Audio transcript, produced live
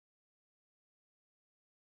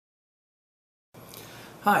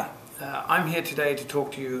Hi, I'm here today to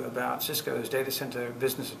talk to you about Cisco's Data Center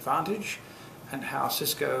Business Advantage and how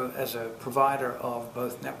Cisco, as a provider of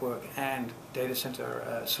both network and data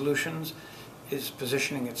center solutions, is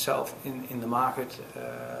positioning itself in the market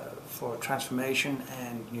for transformation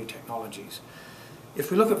and new technologies.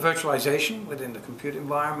 If we look at virtualization within the compute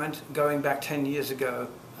environment, going back 10 years ago,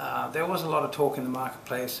 there was a lot of talk in the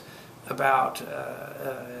marketplace about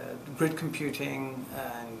grid computing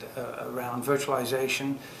and around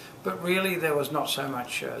virtualization, but really there was not so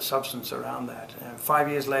much substance around that. 5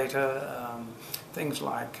 years later, things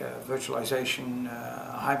like virtualization,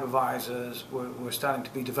 hypervisors were starting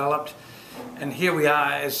to be developed, and here we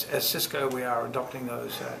are as Cisco, we are adopting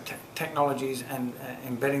those technologies and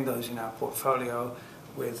embedding those in our portfolio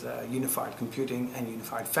with unified computing and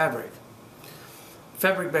unified fabric.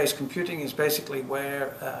 Fabric-based computing is basically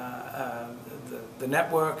where the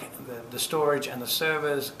network, the storage and the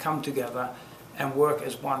servers come together and work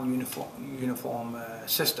as one uniform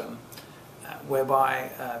system, whereby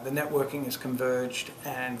the networking is converged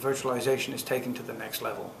and virtualization is taken to the next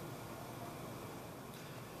level.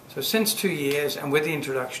 So since 2 years, and with the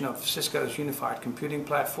introduction of Cisco's unified computing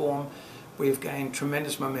platform, we've gained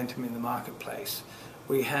tremendous momentum in the marketplace.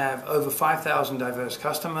 We have over 5,000 diverse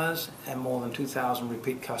customers and more than 2,000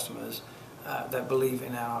 repeat customers that believe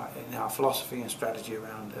in our philosophy and strategy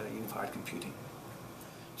around unified computing.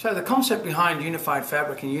 So the concept behind unified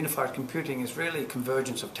fabric and unified computing is really a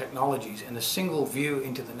convergence of technologies and a single view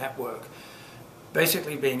into the network,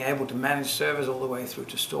 basically being able to manage servers all the way through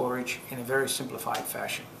to storage in a very simplified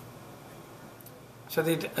fashion. So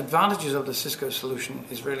the advantages of the Cisco solution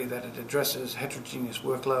is really that it addresses heterogeneous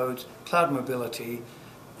workloads, cloud mobility,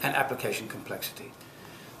 and application complexity.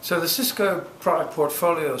 So the Cisco product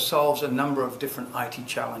portfolio solves a number of different IT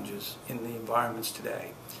challenges in the environments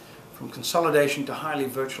today, from consolidation to highly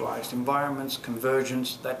virtualized environments,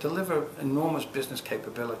 convergence that deliver enormous business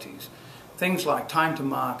capabilities, things like time to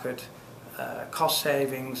market, cost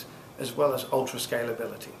savings, as well as ultra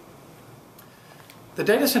scalability. The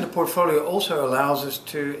data center portfolio also allows us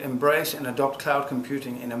to embrace and adopt cloud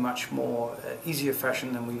computing in a much more easier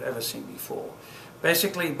fashion than we've ever seen before.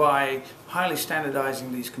 Basically, by highly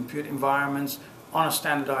standardizing these compute environments on a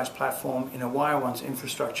standardized platform in a Wire 1's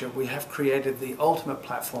infrastructure, we have created the ultimate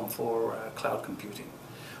platform for cloud computing,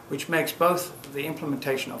 which makes both the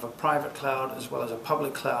implementation of a private cloud as well as a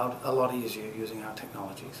public cloud a lot easier using our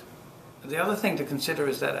technologies. The other thing to consider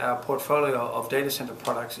is that our portfolio of data center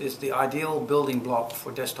products is the ideal building block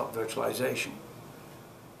for desktop virtualization.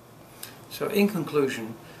 So in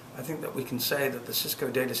conclusion, I think that we can say that the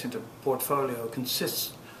Cisco data center portfolio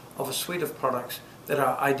consists of a suite of products that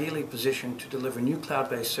are ideally positioned to deliver new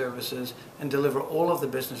cloud-based services and deliver all of the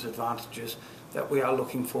business advantages that we are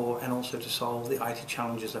looking for, and also to solve the IT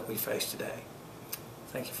challenges that we face today.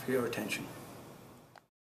 Thank you for your attention.